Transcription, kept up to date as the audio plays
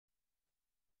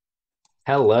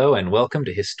Hello and welcome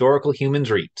to Historical Humans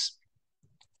Reads,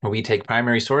 where we take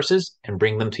primary sources and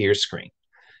bring them to your screen.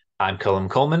 I'm Colum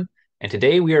Coleman, and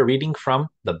today we are reading from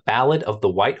The Ballad of the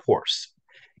White Horse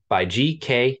by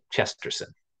G.K. Chesterson.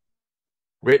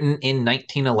 Written in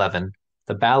 1911,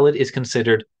 the ballad is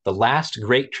considered the last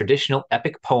great traditional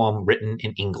epic poem written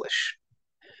in English.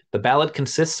 The ballad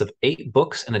consists of 8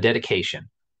 books and a dedication,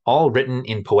 all written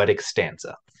in poetic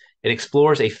stanza. It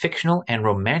explores a fictional and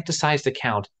romanticized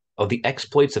account of the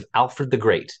exploits of Alfred the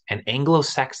Great, an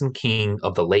Anglo-Saxon king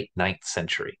of the late 9th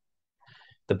century.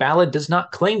 The ballad does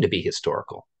not claim to be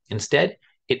historical. Instead,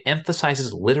 it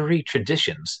emphasizes literary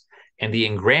traditions and the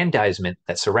aggrandizement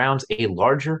that surrounds a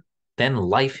larger than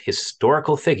life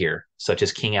historical figure such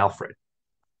as King Alfred.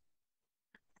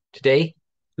 Today,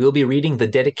 we will be reading the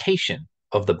dedication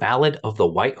of the Ballad of the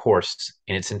White Horse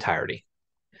in its entirety.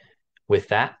 With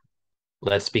that,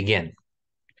 let's begin.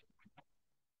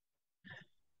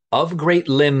 Of great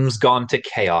limbs gone to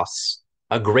chaos,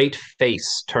 a great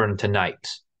face turned to night.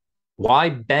 Why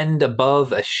bend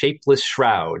above a shapeless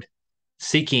shroud,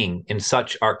 seeking in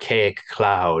such archaic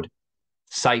cloud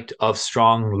sight of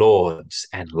strong lords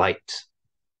and light?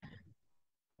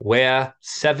 Where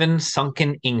 7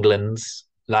 sunken Englands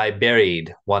lie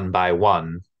buried one by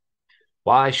one,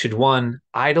 why should one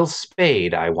idle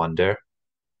spade, I wonder,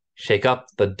 shake up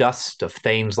the dust of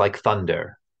thanes like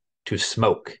thunder to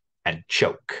smoke and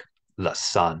choke the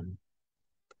sun?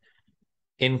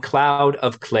 In cloud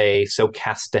of clay so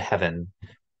cast to heaven,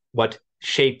 what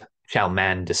shape shall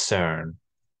man discern?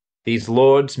 These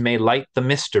lords may light the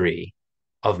mystery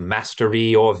of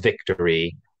mastery or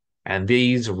victory, and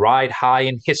these ride high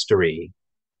in history,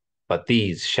 but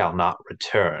these shall not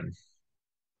return.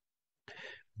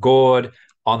 Gored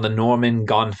on the Norman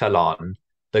gonfalon,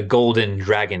 the golden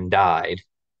dragon died.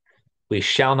 We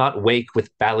shall not wake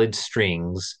with ballad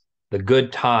strings the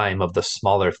good time of the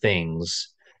smaller things.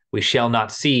 We shall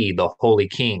not see the holy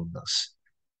kings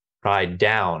ride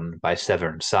down by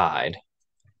Severn side,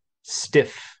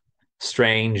 stiff,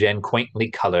 strange, and quaintly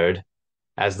colored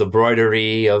as the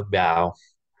broidery of bough.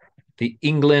 The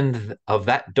England of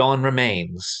that dawn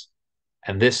remains,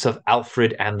 and this of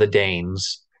Alfred and the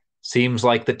Danes seems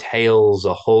like the tales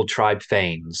a whole tribe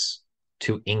feigns,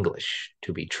 too English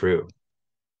to be true.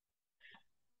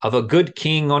 Of a good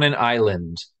king on an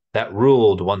island that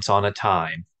ruled once on a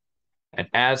time, and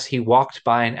as he walked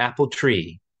by an apple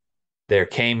tree, there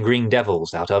came green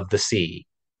devils out of the sea,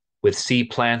 with sea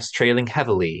plants trailing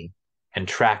heavily, and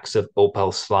tracks of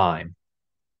opal slime.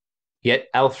 Yet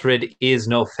Alfred is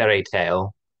no fairy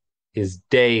tale. His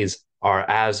days are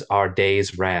as our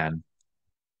days ran.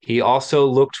 He also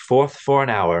looked forth for an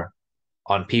hour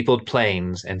on peopled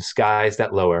plains and skies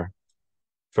that lower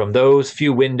from those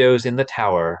few windows in the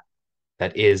tower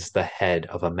that is the head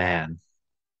of a man.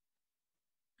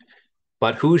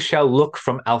 But who shall look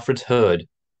from Alfred's hood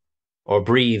or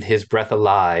breathe his breath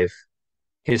alive?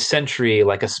 His century,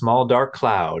 like a small dark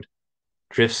cloud,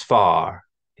 drifts far.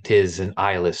 It is an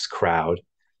eyeless crowd,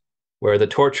 where the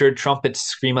tortured trumpets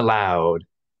scream aloud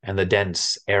and the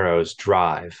dense arrows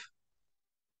drive.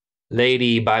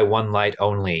 Lady, by one light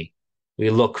only, we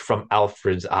look from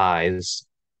Alfred's eyes.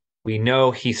 We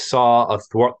know he saw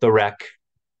athwart the wreck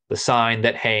the sign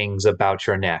that hangs about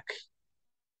your neck,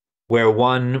 where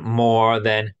one more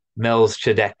than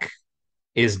Melchizedek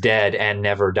is dead and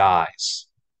never dies.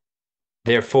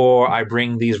 Therefore I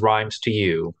bring these rhymes to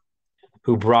you,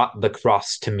 who brought the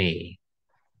cross to me.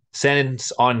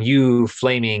 Since on you,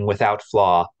 flaming without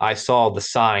flaw, I saw the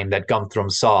sign that Guthrum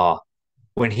saw,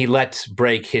 when he let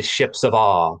break his ships of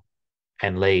awe,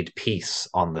 and laid peace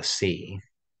on the sea.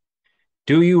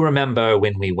 Do you remember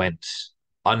when we went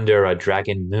under a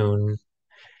dragon moon,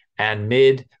 and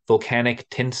mid volcanic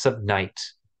tints of night,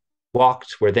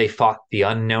 walked where they fought the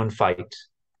unknown fight,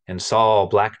 and saw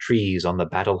black trees on the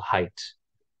battle height,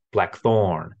 black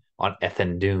thorn on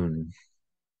Ethandune?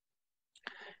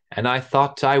 And I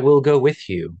thought I will go with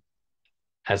you,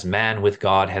 as man with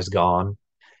God has gone,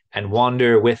 and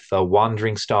wander with a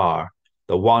wandering star,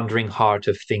 the wandering heart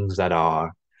of things that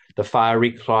are, the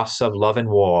fiery cross of love and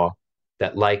war,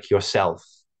 that like yourself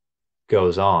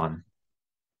goes on.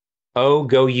 Oh,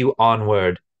 go you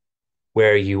onward,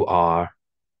 where you are.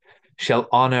 Shall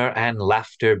honor and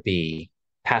laughter be,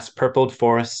 past purpled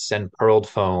forests and pearled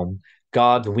foam,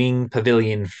 God's winged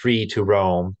pavilion free to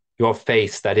roam, your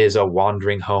face that is a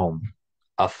wandering home,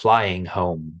 a flying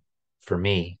home for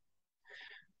me.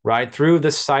 Ride through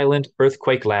the silent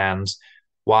earthquake lands,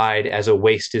 wide as a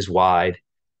waste is wide,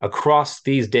 across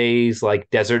these days like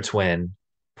deserts when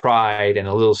pride and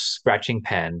a little scratching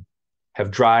pen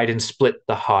have dried and split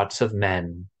the hearts of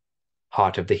men,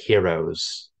 heart of the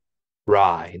heroes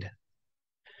Ride.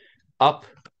 Up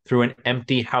through an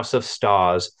empty house of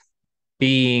stars,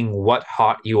 being what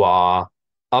hot you are,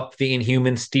 up the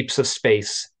inhuman steeps of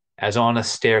space, as on a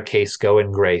staircase go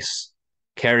in grace,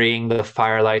 carrying the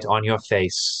firelight on your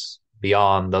face,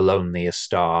 beyond the loneliest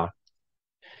star.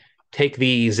 Take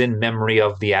these in memory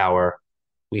of the hour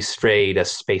we strayed a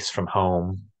space from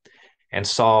home, and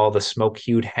saw the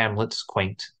smoke-hued hamlets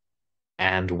quaint,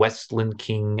 and Westland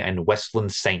king and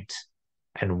Westland saint,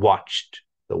 and watched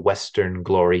the western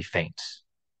glory faint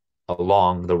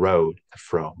along the road to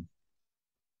Frome.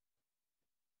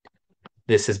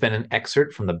 This has been an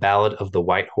excerpt from the Ballad of the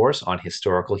White Horse on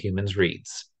Historical Humans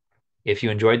Reads. If you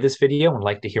enjoyed this video and would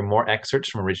like to hear more excerpts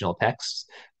from original texts,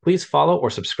 please follow or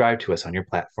subscribe to us on your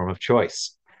platform of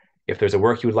choice. If there's a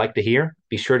work you would like to hear,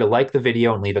 be sure to like the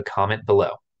video and leave a comment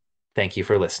below. Thank you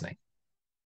for listening.